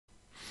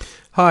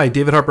Hi,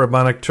 David Harper at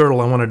Bionic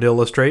Turtle. I wanted to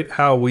illustrate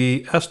how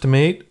we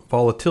estimate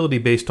volatility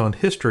based on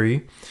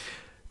history.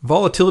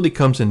 Volatility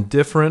comes in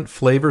different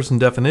flavors and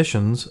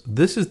definitions.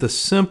 This is the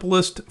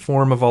simplest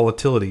form of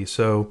volatility,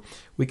 so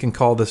we can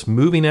call this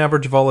moving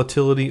average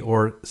volatility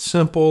or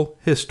simple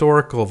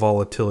historical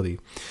volatility.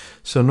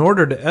 So in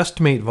order to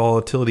estimate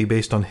volatility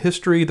based on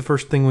history, the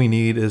first thing we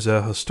need is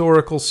a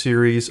historical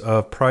series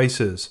of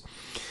prices.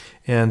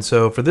 And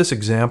so for this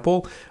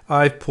example,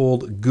 I've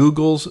pulled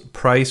Google's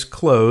price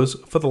close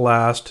for the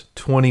last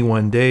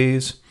 21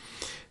 days.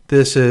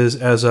 This is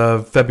as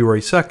of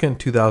February 2nd,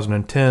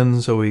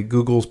 2010. So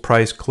Google's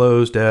price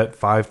closed at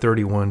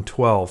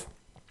 531.12.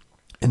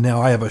 And now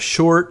I have a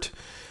short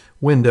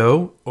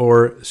window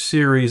or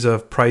series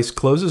of price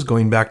closes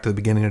going back to the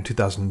beginning of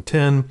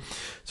 2010.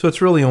 So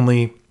it's really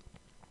only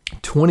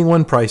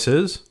 21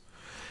 prices.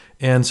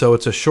 And so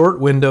it's a short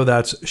window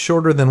that's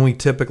shorter than we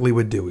typically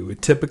would do. We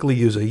would typically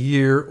use a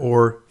year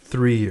or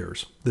 3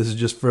 years. This is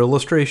just for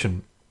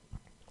illustration.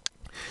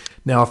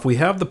 Now, if we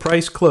have the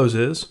price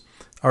closes,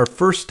 our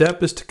first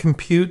step is to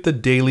compute the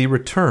daily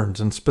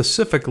returns. And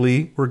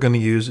specifically, we're going to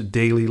use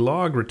daily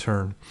log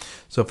return.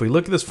 So if we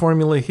look at this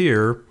formula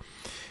here,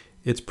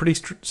 it's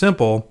pretty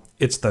simple.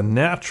 It's the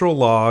natural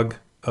log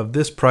of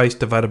this price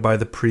divided by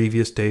the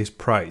previous day's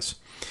price.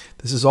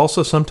 This is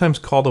also sometimes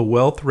called a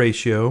wealth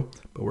ratio,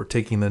 but we're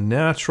taking the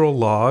natural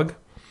log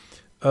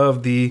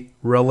of the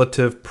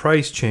relative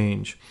price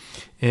change.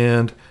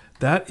 And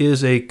that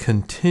is a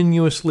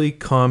continuously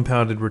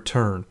compounded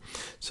return.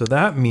 So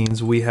that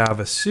means we have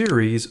a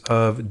series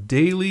of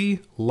daily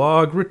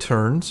log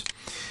returns.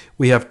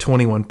 We have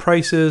 21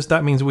 prices.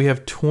 That means we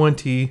have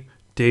 20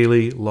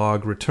 daily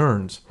log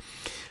returns.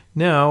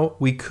 Now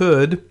we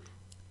could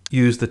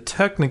use the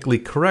technically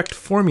correct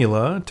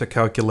formula to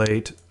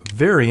calculate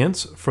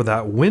variance for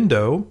that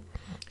window.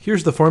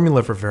 Here's the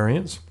formula for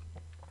variance.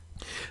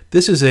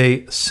 This is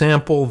a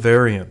sample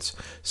variance.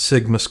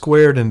 Sigma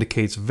squared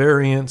indicates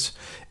variance.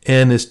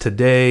 N is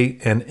today,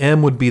 and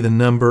M would be the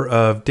number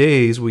of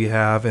days we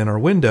have in our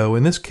window.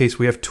 In this case,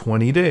 we have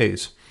 20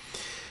 days.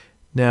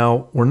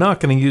 Now, we're not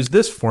going to use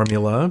this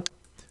formula.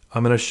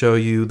 I'm going to show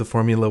you the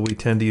formula we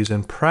tend to use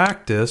in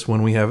practice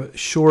when we have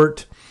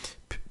short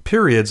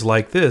periods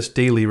like this,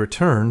 daily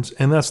returns,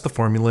 and that's the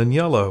formula in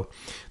yellow.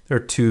 There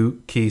are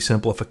two key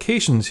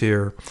simplifications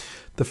here.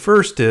 The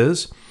first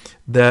is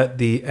that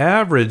the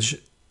average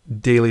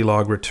daily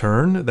log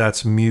return,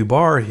 that's mu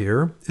bar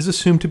here, is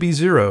assumed to be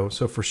 0.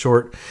 So for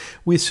short,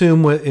 we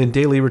assume in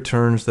daily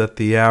returns that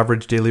the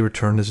average daily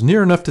return is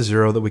near enough to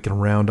 0 that we can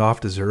round off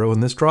to 0,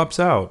 and this drops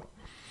out.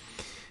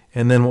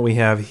 And then what we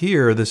have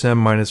here, this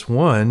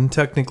m-1,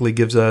 technically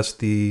gives us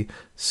the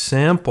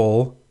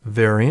sample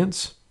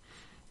variance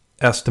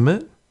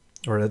estimate,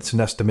 or it's an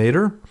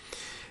estimator.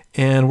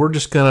 And we're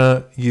just going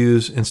to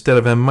use, instead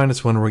of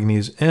m-1, we're going to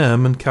use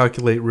m and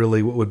calculate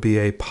really what would be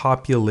a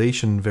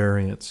population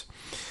variance.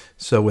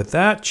 So with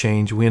that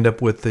change, we end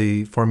up with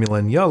the formula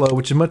in yellow,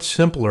 which is much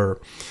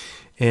simpler.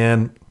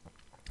 And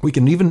we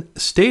can even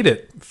state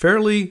it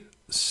fairly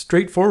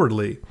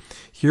straightforwardly.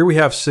 Here we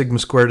have sigma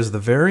squared as the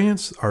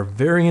variance. Our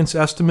variance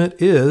estimate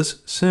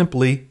is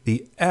simply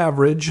the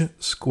average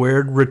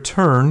squared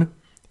return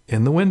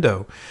in the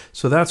window.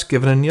 So that's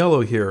given in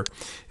yellow here.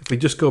 If we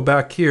just go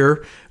back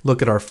here,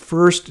 look at our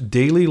first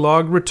daily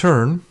log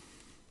return,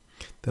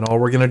 then all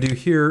we're going to do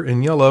here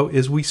in yellow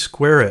is we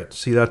square it.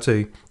 See, that's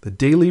the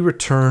daily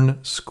return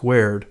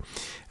squared.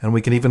 And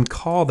we can even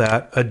call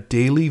that a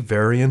daily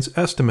variance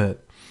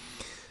estimate,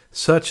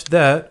 such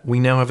that we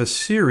now have a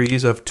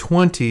series of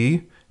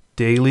 20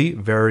 daily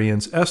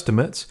variance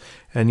estimates.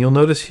 And you'll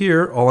notice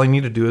here, all I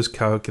need to do is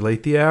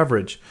calculate the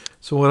average.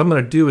 So what I'm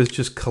going to do is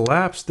just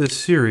collapse this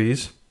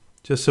series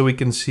just so we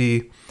can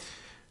see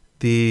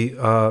the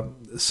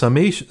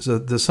summation,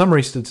 the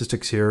summary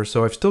statistics here.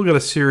 So I've still got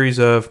a series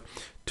of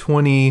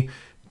 20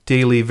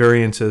 daily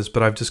variances,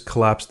 but I've just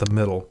collapsed the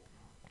middle.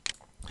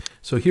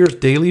 So here's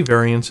daily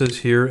variances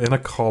here in a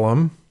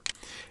column.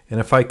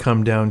 And if I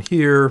come down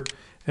here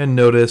and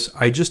notice,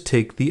 I just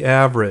take the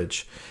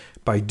average.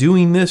 By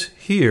doing this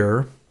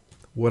here,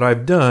 what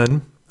I've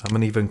done, I'm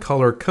going to even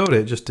color code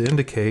it just to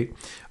indicate,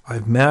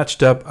 I've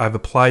matched up, I've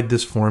applied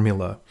this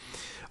formula.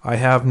 I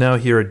have now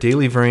here a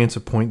daily variance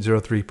of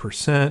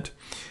 0.03%,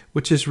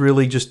 which is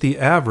really just the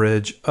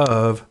average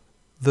of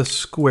the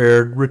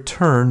squared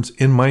returns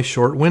in my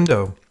short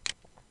window.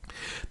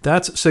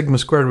 That's sigma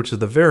squared, which is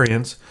the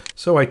variance,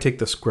 so I take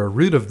the square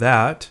root of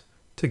that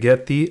to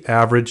get the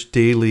average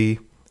daily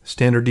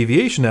standard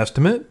deviation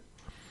estimate,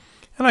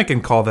 and I can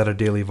call that a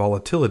daily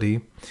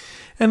volatility.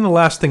 And the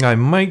last thing I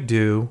might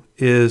do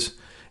is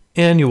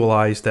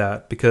annualize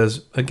that,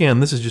 because again,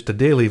 this is just a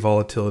daily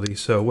volatility,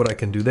 so what I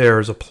can do there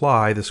is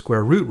apply the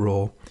square root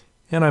rule,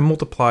 and I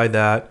multiply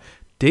that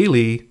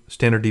daily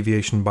standard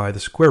deviation by the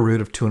square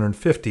root of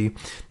 250.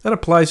 That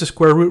applies the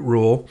square root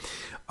rule.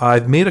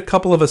 I've made a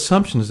couple of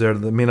assumptions there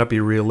that may not be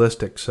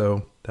realistic,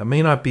 so that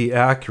may not be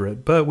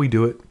accurate, but we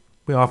do it.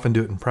 We often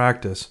do it in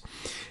practice.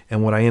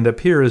 And what I end up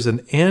here is an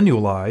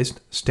annualized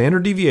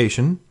standard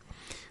deviation,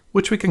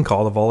 which we can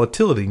call the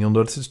volatility. And you'll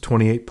notice it's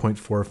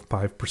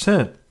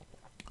 28.45%.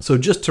 So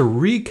just to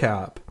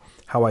recap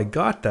how I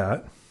got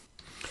that,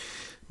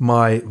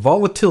 my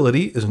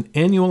volatility is an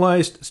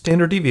annualized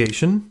standard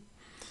deviation.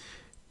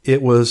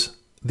 It was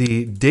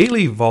the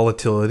daily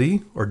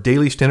volatility, or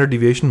daily standard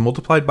deviation,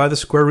 multiplied by the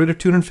square root of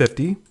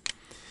 250.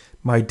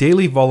 My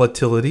daily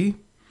volatility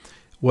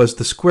was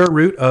the square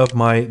root of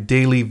my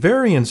daily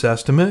variance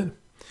estimate,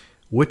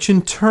 which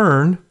in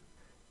turn,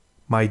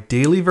 my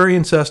daily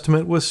variance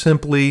estimate was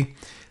simply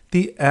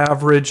the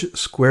average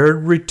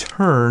squared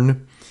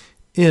return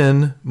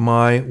in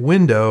my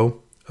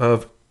window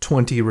of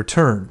 20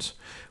 returns,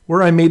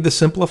 where I made the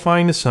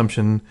simplifying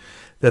assumption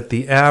that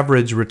the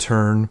average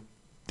return,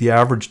 the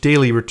average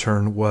daily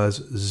return,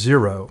 was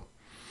 0.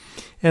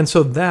 And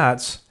so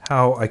that's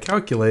how I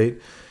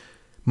calculate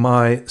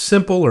my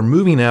simple or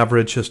moving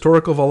average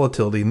historical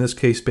volatility, in this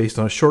case based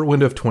on a short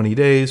window of 20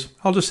 days.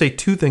 I'll just say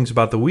two things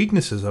about the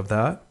weaknesses of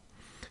that.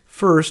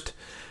 First,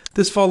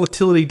 this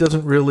volatility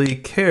doesn't really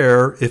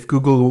care if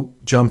Google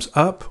jumps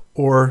up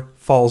or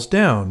falls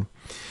down.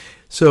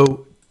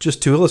 So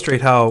just to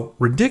illustrate how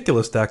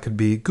ridiculous that could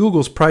be,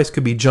 Google's price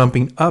could be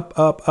jumping up,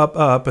 up, up,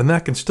 up, and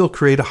that can still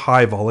create a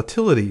high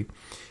volatility.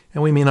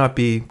 And we may not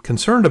be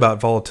concerned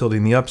about volatility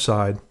in the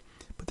upside,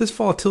 but this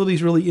volatility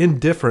is really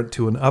indifferent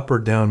to an up or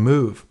down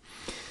move.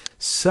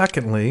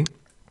 Secondly,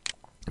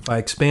 if I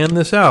expand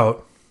this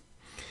out,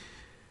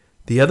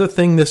 the other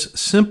thing this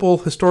simple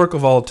historical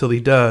volatility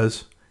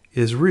does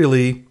is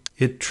really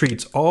it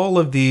treats all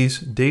of these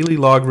daily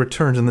log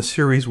returns in the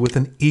series with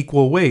an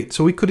equal weight.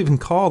 So we could even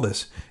call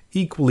this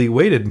equally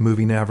weighted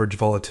moving average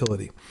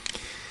volatility.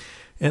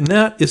 And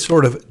that is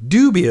sort of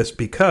dubious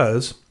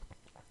because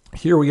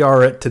here we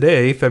are at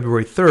today,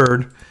 February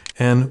 3rd,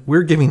 and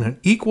we're giving an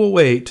equal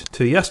weight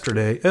to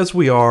yesterday as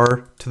we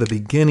are to the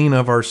beginning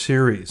of our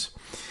series.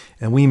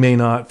 And we may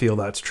not feel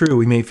that's true.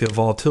 We may feel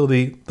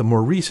volatility, the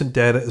more recent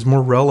data, is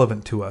more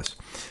relevant to us.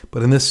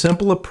 But in this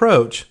simple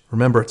approach,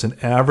 remember it's an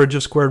average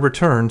of squared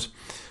returns,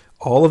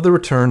 all of the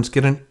returns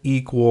get an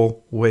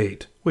equal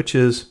weight, which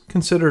is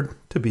considered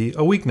to be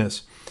a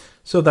weakness.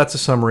 So that's a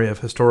summary of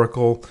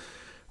historical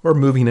or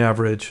moving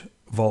average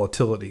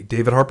volatility.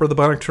 David Harper, the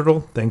Bionic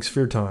Turtle, thanks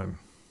for your time.